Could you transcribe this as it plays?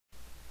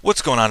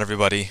What's going on,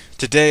 everybody?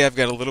 Today I've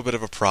got a little bit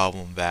of a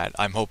problem that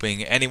I'm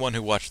hoping anyone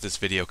who watched this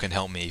video can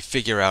help me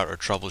figure out or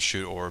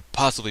troubleshoot or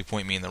possibly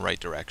point me in the right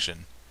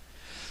direction.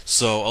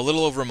 So a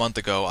little over a month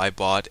ago I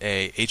bought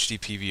a HD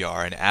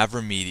PVR, an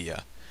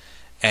AVerMedia,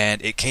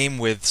 and it came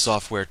with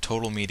software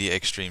TotalMedia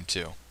Exstream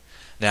 2.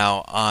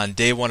 Now, on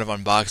day one of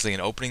unboxing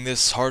and opening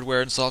this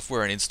hardware and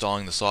software and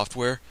installing the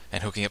software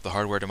and hooking up the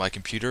hardware to my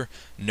computer,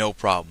 no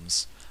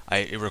problems.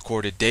 It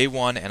recorded day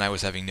one and I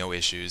was having no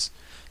issues.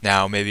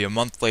 Now, maybe a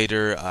month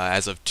later,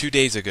 as of 2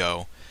 days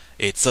ago,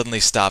 it suddenly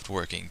stopped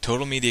working.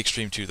 TotalMedia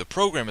Extreme 2, the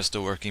program is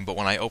still working, but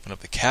when I open up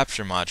the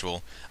capture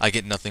module, I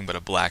get nothing but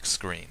a black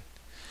screen.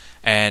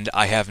 And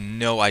I have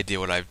no idea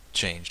what I've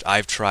changed.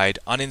 I've tried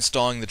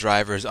uninstalling the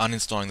drivers,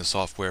 uninstalling the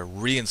software,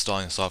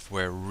 reinstalling the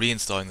software,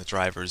 reinstalling the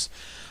drivers,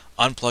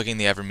 unplugging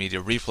the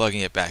AVerMedia,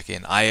 replugging it back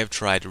in. I have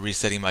tried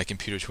resetting my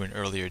computer to an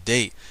earlier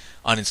date,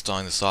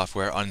 uninstalling the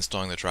software,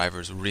 uninstalling the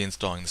drivers,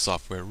 reinstalling the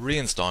software,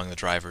 reinstalling the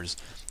drivers.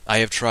 I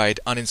have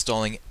tried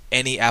uninstalling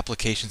any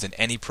applications and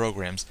any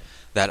programs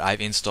that I've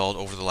installed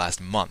over the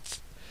last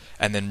month,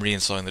 and then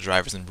reinstalling the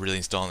drivers and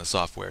reinstalling the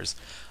softwares.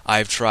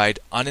 I've tried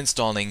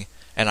uninstalling,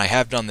 and I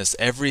have done this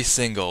every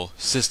single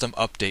system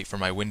update for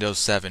my Windows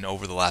 7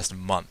 over the last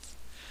month,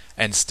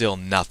 and still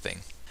nothing.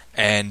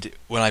 And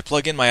when I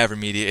plug in my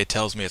AVerMedia, it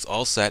tells me it's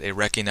all set, it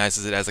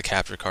recognizes it as a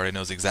capture card, it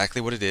knows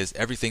exactly what it is,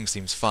 everything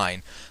seems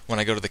fine. When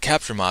I go to the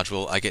capture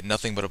module, I get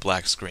nothing but a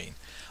black screen.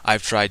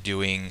 I've tried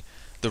doing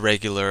the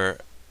regular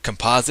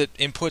composite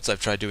inputs,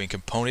 I've tried doing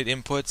component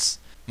inputs.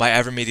 My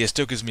AVerMedia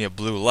still gives me a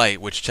blue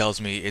light, which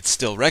tells me it's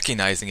still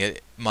recognizing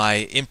it. My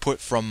input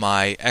from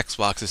my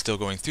Xbox is still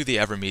going through the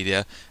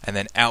AVerMedia and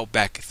then out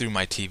back through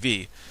my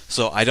TV.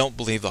 So I don't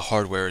believe the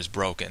hardware is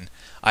broken.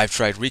 I've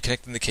tried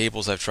reconnecting the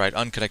cables, I've tried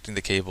unconnecting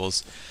the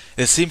cables.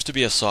 It seems to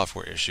be a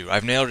software issue.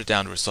 I've nailed it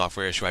down to a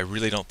software issue. I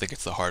really don't think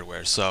it's the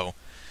hardware. So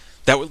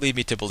that would lead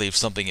me to believe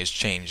something has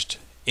changed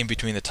in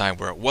between the time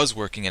where it was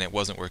working and it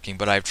wasn't working,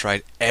 but I've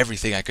tried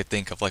everything I could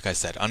think of, like I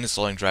said,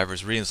 uninstalling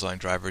drivers, reinstalling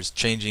drivers,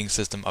 changing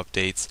system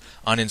updates,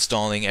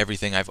 uninstalling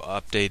everything I've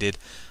updated,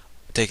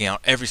 taking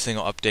out every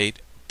single update,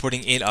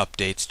 putting in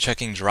updates,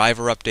 checking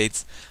driver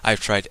updates. I've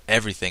tried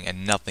everything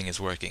and nothing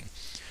is working.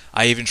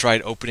 I even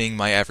tried opening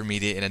my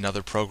AVerMedia in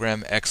another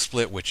program,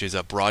 XSplit, which is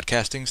a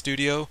broadcasting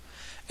studio,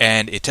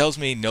 and it tells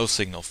me no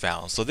signal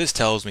found. So this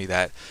tells me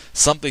that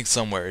something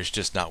somewhere is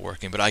just not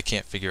working, but I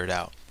can't figure it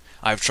out.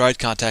 I've tried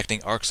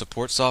contacting ARC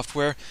support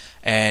software,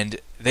 and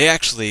they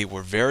actually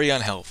were very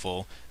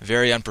unhelpful,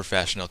 very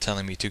unprofessional,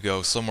 telling me to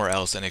go somewhere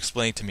else and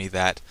explain to me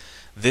that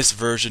this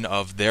version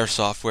of their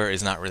software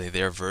is not really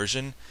their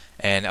version,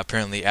 and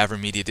apparently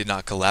AVerMedia did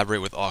not collaborate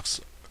with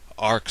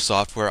ARC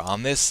software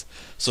on this,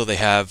 so they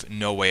have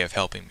no way of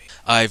helping me.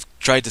 I've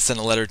tried to send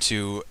a letter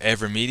to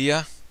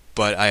AVerMedia,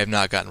 but I have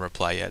not gotten a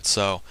reply yet,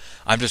 so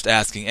I'm just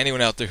asking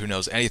anyone out there who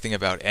knows anything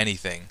about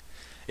anything.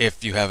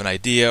 If you have an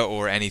idea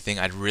or anything,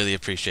 I'd really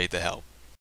appreciate the help.